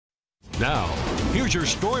Now, here's your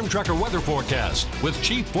Storm Tracker weather forecast with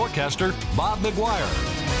Chief Forecaster Bob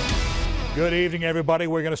McGuire. Good evening, everybody.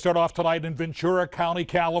 We're going to start off tonight in Ventura County,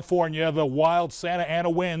 California. The wild Santa Ana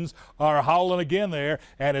winds are howling again there,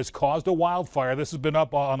 and it's caused a wildfire. This has been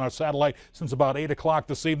up on our satellite since about 8 o'clock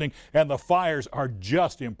this evening, and the fires are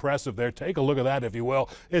just impressive there. Take a look at that, if you will.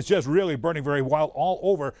 It's just really burning very wild all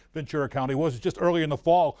over Ventura County. It was just earlier in the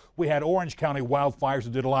fall we had Orange County wildfires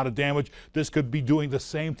that did a lot of damage. This could be doing the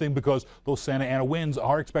same thing because those Santa Ana winds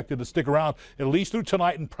are expected to stick around at least through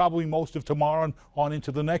tonight and probably most of tomorrow and on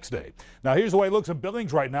into the next day. Now, here's the way it looks in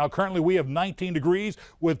Billings right now. Currently, we have 19 degrees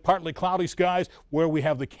with partly cloudy skies where we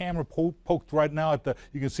have the camera poked right now at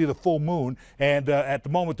you can see the full moon. And at the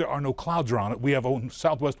moment, there are no clouds around it. We have a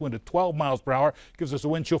southwest wind at 12 miles per hour. Gives us a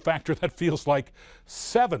wind chill factor that feels like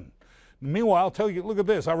 7. Meanwhile, I'll tell you, look at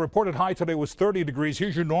this. Our reported high today was 30 degrees.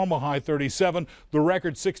 Here's your normal high, 37. The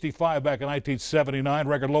record, 65 back in 1979.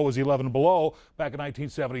 Record low was 11 below back in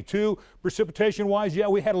 1972. Precipitation-wise, yeah,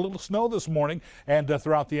 we had a little snow this morning, and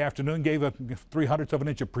throughout the afternoon gave a 3/100 of an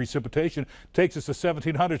inch of precipitation. Takes us to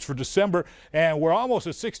 1700s for December, and we're almost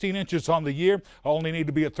at 16 inches on the year. Only need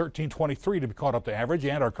to be at 1323 to be caught up to average,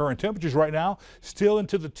 and our current temperatures right now still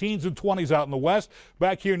into the teens and 20s out in the west.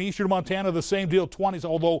 Back here in eastern Montana, the same deal, 20s,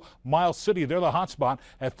 although Miles City, they're the hot spot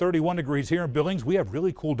at 31 degrees. Here in Billings, we have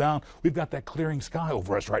really cooled down. We've got that clearing sky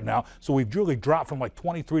over us right now, so we've really dropped from like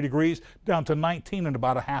 23 degrees down to 19 in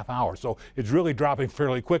about a half hour, so it's really dropping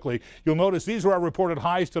fairly quickly. You'll notice these are our reported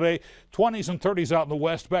highs today, 20s and 30s out in the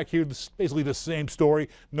west. Back here, this is basically the same story.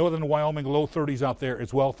 Northern Wyoming, low 30s out there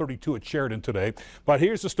as well, 32 at Sheridan today. But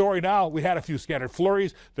here's the story now. We had a few scattered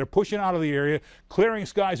flurries. They're pushing out of the area, clearing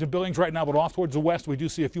skies in Billings right now, but off towards the west, we do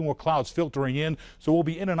see a few more clouds filtering in, so we'll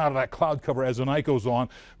be in and out of that cloud cover as the night goes on.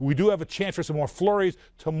 We do have a chance for some more flurries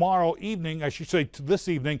tomorrow evening, I should say this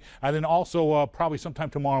evening, and then also probably sometime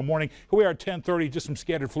tomorrow morning. Here we are at 10:30, just some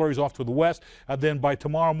scattered flurries off to the west. And then by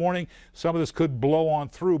tomorrow morning, some of this could blow on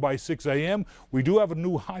through by 6 a.m. We do have a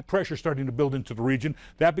new high pressure starting to build into the region.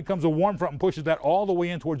 That becomes a warm front and pushes that all the way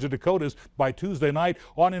in towards the Dakotas by Tuesday night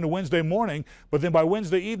on into Wednesday morning. But then by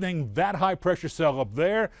Wednesday evening, that high pressure cell up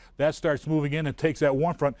there, that starts moving in and takes that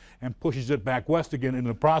warm front and pushes it back west again. In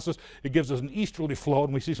the process, it gives us an easterly flow,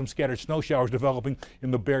 and we see some scattered snow showers developing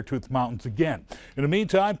in the Beartooth Mountains again. In the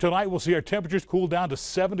meantime, tonight we'll see our temperatures cool down to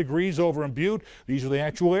 7 degrees over in Butte. These are the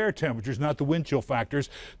actual air temperatures, not the wind chill factors.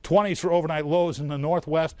 20s for overnight lows in the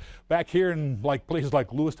northwest. Back here in places like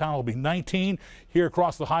Lewistown, it'll be 19. Here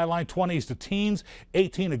across the High Line, 20s to teens.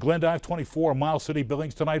 18 at Glendive, 24 at Miles City,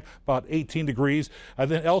 Billings tonight, about 18 degrees. And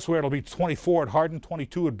then elsewhere, it'll be 24 at Hardin,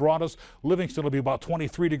 22 at Broadus. Livingston will be about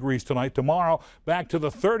 23 degrees tonight. Tomorrow, back to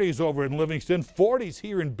the 30s over in Livingston, 40s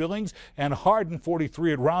here in Billings, and Hardin,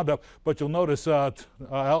 43 at Roundup. But you'll notice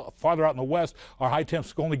farther out in the west, our high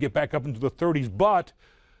temps only get back up into the 30s, but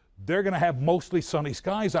they're going to have mostly sunny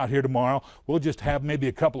skies out here tomorrow. We'll just have maybe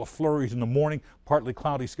a couple of flurries in the morning, partly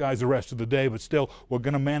cloudy skies the rest of the day, but still we're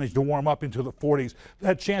going to manage to warm up into the 40s.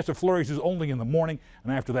 That chance of flurries is only in the morning,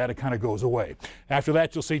 and after that it kind of goes away. After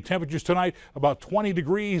that, you'll see temperatures tonight about 20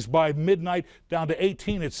 degrees by midnight, down to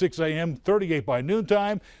 18 at 6 a.m., 38 by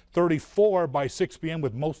noontime, 34 by 6 p.m.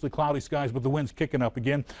 with mostly cloudy skies, but the wind's kicking up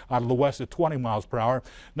again out of the west at 20 miles per hour.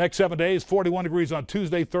 Next 7 days, 41 degrees on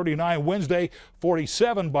Tuesday, 39 Wednesday,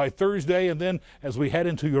 47 by Thursday, and then as we head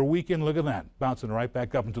into your weekend, look at that, bouncing right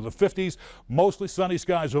back up into the 50s. Mostly sunny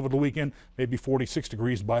skies over the weekend, maybe 46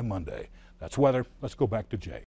 degrees by Monday. That's weather. Let's go back to Jay.